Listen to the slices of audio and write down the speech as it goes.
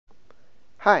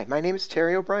Hi, my name is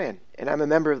Terry O'Brien, and I'm a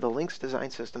member of the Lynx Design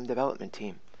System development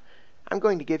team. I'm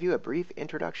going to give you a brief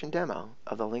introduction demo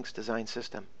of the Lynx Design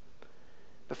System.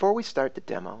 Before we start the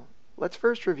demo, let's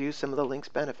first review some of the Lynx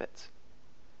benefits.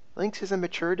 Lynx is a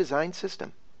mature design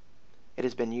system. It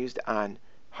has been used on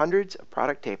hundreds of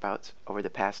product tapeouts over the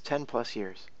past 10 plus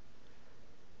years.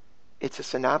 It's a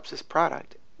Synopsys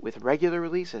product with regular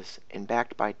releases and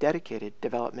backed by dedicated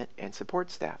development and support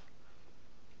staff.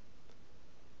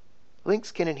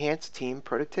 Lynx can enhance team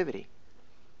productivity.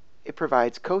 It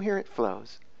provides coherent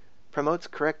flows, promotes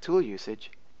correct tool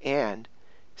usage, and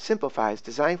simplifies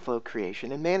design flow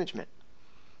creation and management.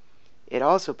 It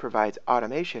also provides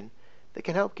automation that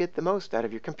can help get the most out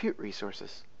of your compute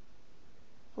resources.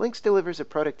 Lynx delivers a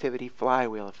productivity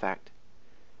flywheel effect.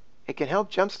 It can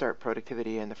help jumpstart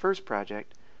productivity in the first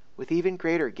project with even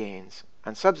greater gains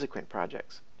on subsequent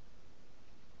projects.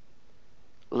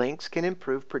 Lynx can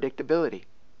improve predictability.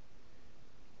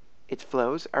 Its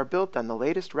flows are built on the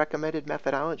latest recommended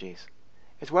methodologies,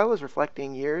 as well as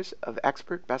reflecting years of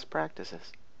expert best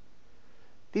practices.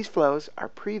 These flows are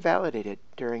pre-validated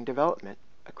during development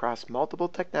across multiple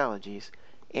technologies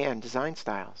and design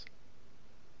styles.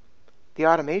 The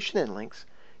automation in Lynx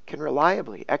can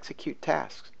reliably execute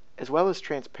tasks, as well as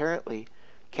transparently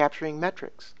capturing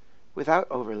metrics without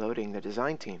overloading the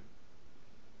design team.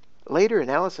 Later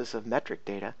analysis of metric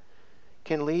data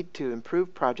can lead to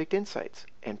improved project insights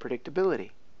and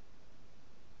predictability.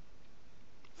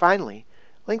 Finally,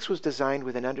 Lynx was designed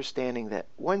with an understanding that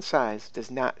one size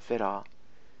does not fit all.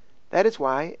 That is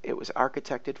why it was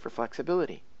architected for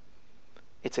flexibility.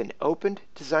 It's an open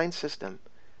design system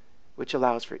which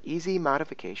allows for easy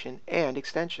modification and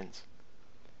extensions.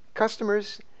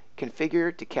 Customers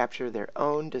configure to capture their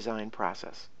own design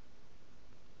process.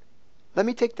 Let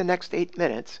me take the next 8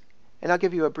 minutes and I'll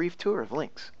give you a brief tour of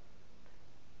Lynx.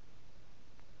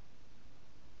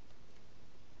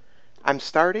 I'm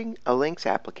starting a Lynx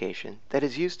application that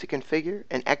is used to configure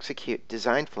and execute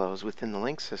design flows within the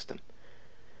Lynx system.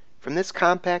 From this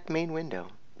compact main window,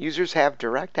 users have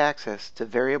direct access to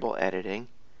variable editing,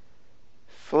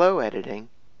 flow editing,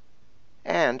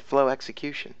 and flow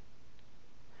execution.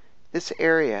 This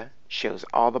area shows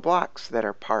all the blocks that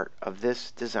are part of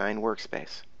this design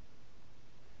workspace.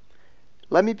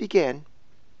 Let me begin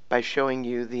by showing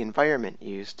you the environment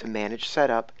used to manage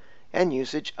setup and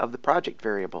usage of the project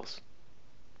variables.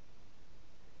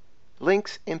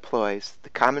 Lynx employs the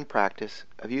common practice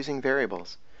of using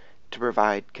variables to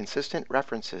provide consistent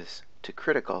references to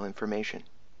critical information.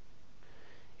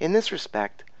 In this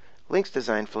respect, Lynx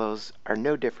design flows are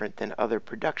no different than other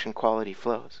production quality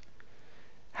flows.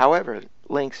 However,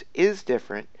 Lynx is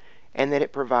different in that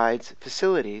it provides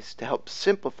facilities to help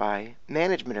simplify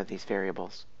management of these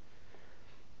variables.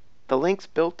 The Lynx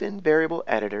built-in variable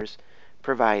editors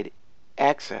provide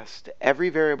access to every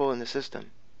variable in the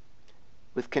system,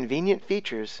 with convenient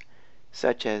features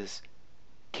such as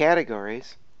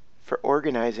categories for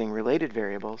organizing related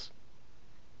variables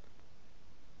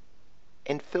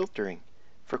and filtering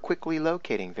for quickly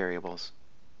locating variables.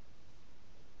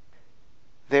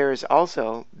 There is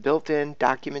also built-in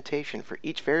documentation for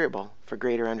each variable for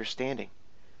greater understanding.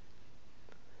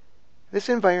 This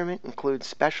environment includes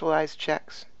specialized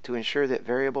checks to ensure that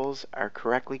variables are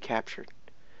correctly captured.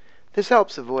 This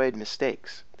helps avoid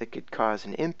mistakes that could cause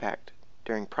an impact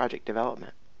during project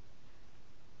development.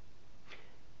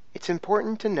 It's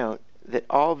important to note that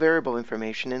all variable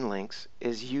information in Lynx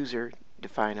is user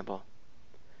definable.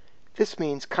 This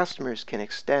means customers can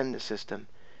extend the system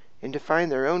and define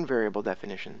their own variable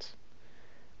definitions,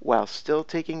 while still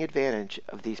taking advantage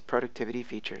of these productivity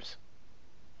features.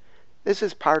 This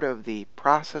is part of the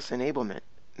process enablement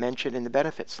mentioned in the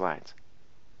benefit slides.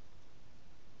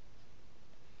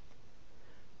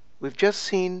 We've just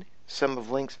seen some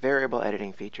of Lynx variable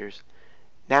editing features.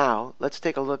 Now, let's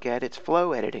take a look at its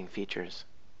flow editing features.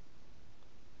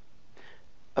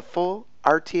 A full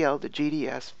RTL to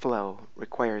GDS flow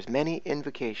requires many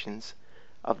invocations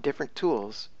of different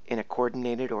tools in a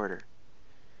coordinated order.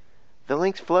 The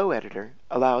Lynx flow editor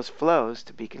allows flows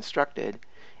to be constructed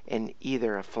in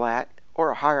either a flat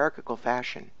or a hierarchical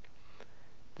fashion.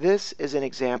 This is an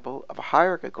example of a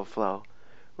hierarchical flow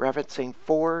referencing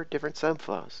 4 different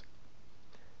subflows.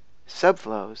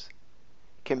 Subflows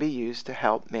can be used to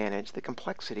help manage the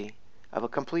complexity of a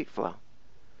complete flow,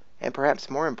 and perhaps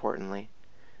more importantly,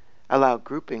 allow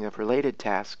grouping of related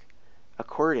tasks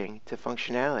according to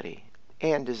functionality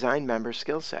and design member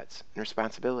skill sets and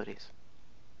responsibilities.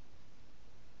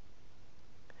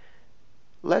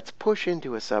 Let's push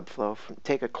into a subflow and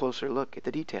take a closer look at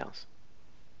the details.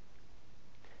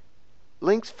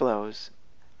 Lynx flows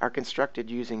are constructed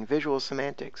using visual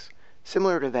semantics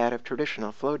similar to that of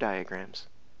traditional flow diagrams.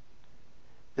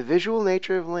 The visual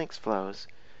nature of Lynx flows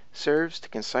serves to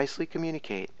concisely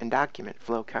communicate and document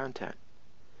flow content,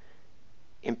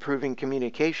 improving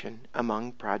communication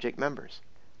among project members.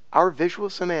 Our visual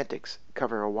semantics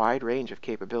cover a wide range of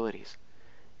capabilities,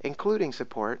 including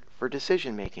support for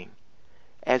decision making,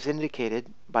 as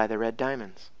indicated by the red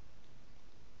diamonds.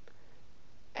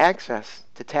 Access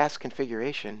to task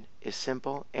configuration is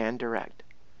simple and direct.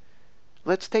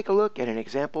 Let's take a look at an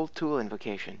example tool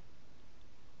invocation.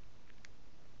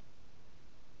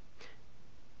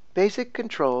 Basic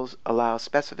controls allow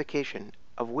specification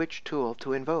of which tool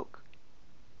to invoke.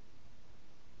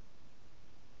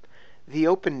 The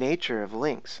open nature of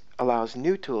Lynx allows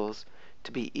new tools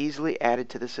to be easily added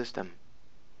to the system.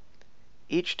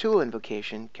 Each tool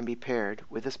invocation can be paired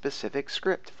with a specific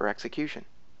script for execution.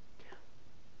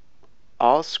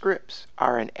 All scripts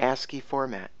are in ASCII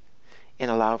format and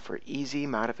allow for easy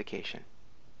modification.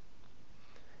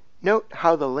 Note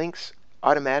how the Lynx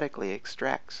automatically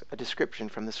extracts a description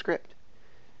from the script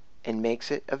and makes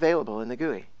it available in the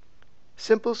GUI.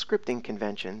 Simple scripting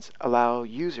conventions allow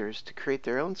users to create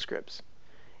their own scripts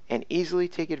and easily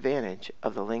take advantage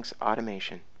of the Lynx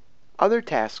automation. Other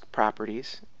task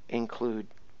properties include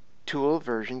tool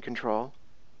version control,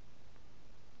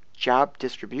 job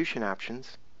distribution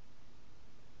options,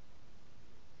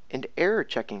 and error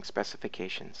checking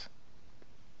specifications.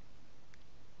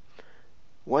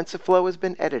 Once a flow has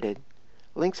been edited,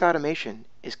 Lynx automation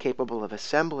is capable of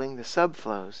assembling the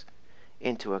subflows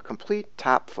into a complete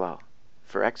top flow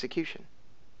for execution.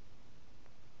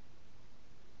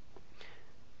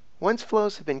 Once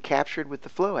flows have been captured with the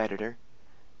flow editor,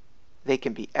 they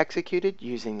can be executed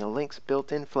using the Lynx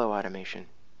built-in flow automation.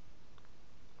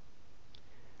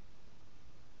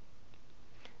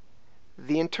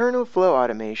 The internal flow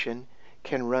automation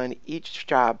can run each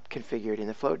job configured in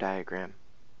the flow diagram.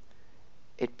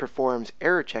 It performs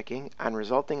error checking on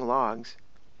resulting logs,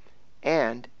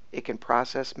 and it can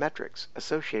process metrics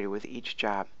associated with each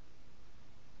job.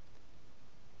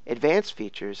 Advanced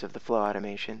features of the flow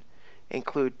automation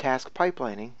include task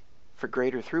pipelining for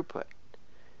greater throughput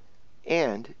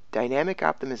and dynamic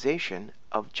optimization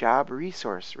of job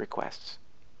resource requests.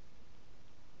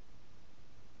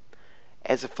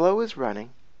 As a flow is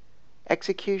running,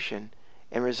 execution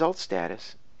and result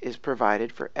status is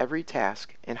provided for every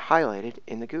task and highlighted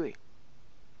in the GUI.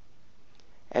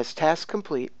 As tasks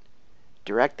complete,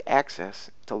 direct access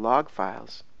to log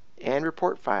files and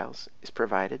report files is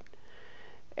provided,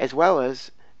 as well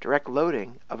as direct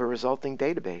loading of a resulting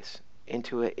database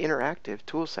into an interactive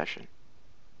tool session.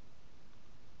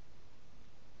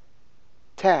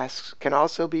 Tasks can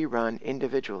also be run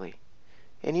individually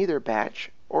in either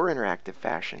batch or interactive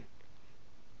fashion,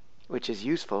 which is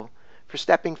useful for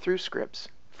stepping through scripts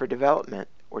for development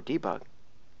or debug.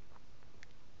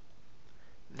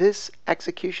 This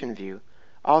execution view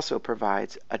also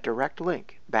provides a direct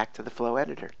link back to the flow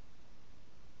editor.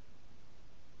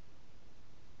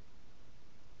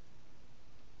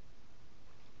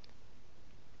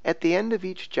 At the end of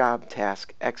each job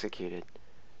task executed,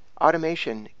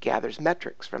 automation gathers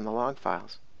metrics from the log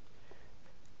files.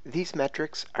 These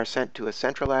metrics are sent to a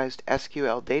centralized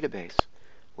SQL database,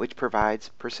 which provides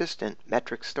persistent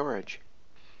metric storage.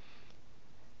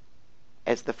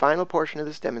 As the final portion of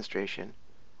this demonstration,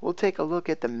 we'll take a look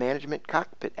at the Management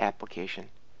Cockpit application,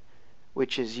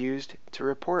 which is used to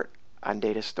report on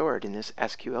data stored in this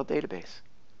SQL database.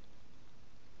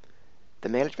 The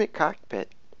Management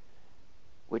Cockpit,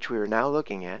 which we are now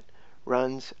looking at,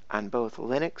 runs on both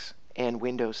Linux and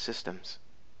Windows systems.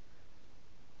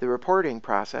 The reporting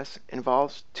process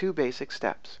involves two basic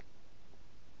steps.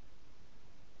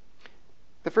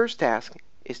 The first task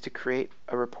is to create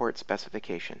a report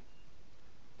specification.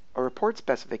 A report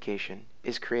specification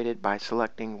is created by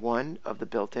selecting one of the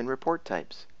built-in report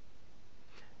types,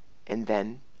 and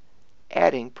then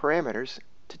adding parameters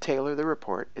to tailor the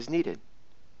report as needed.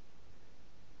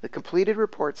 The completed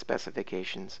report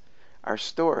specifications are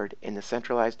stored in the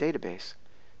centralized database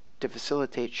to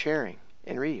facilitate sharing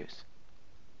and reuse.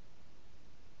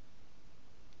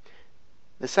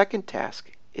 The second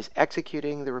task is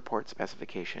executing the report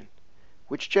specification,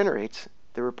 which generates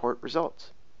the report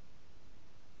results.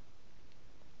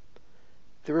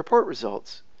 The report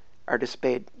results are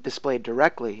displayed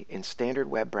directly in standard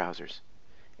web browsers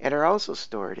and are also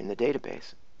stored in the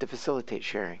database to facilitate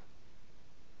sharing.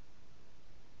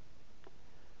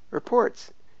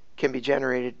 Reports can be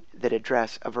generated that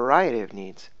address a variety of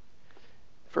needs.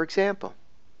 For example,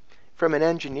 from an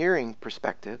engineering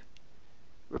perspective,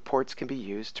 reports can be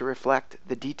used to reflect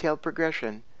the detailed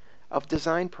progression of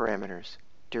design parameters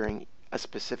during a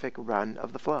specific run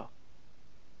of the flow.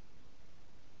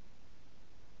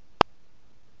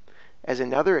 As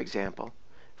another example,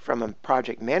 from a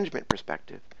project management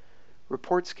perspective,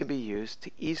 reports can be used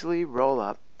to easily roll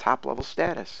up top-level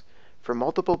status for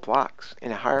multiple blocks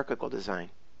in a hierarchical design.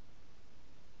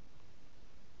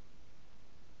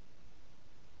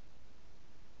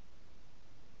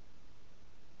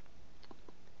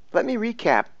 Let me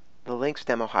recap the Lynx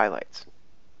demo highlights.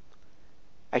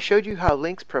 I showed you how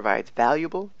Lynx provides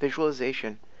valuable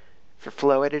visualization for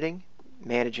flow editing,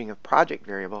 managing of project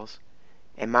variables,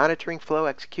 and monitoring flow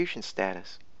execution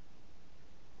status.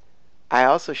 I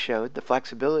also showed the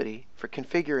flexibility for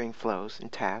configuring flows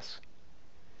and tasks.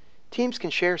 Teams can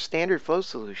share standard flow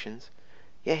solutions,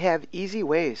 yet have easy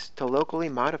ways to locally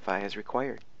modify as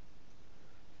required.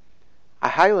 I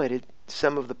highlighted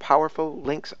some of the powerful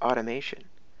Lynx automation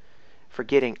for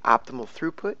getting optimal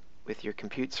throughput with your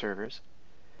compute servers,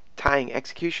 tying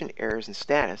execution errors and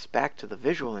status back to the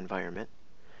visual environment,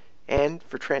 and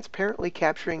for transparently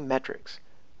capturing metrics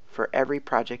for every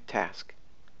project task.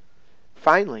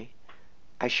 Finally,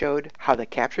 I showed how the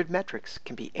captured metrics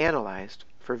can be analyzed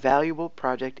for valuable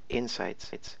project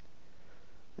insights.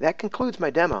 That concludes my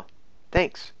demo.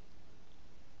 Thanks.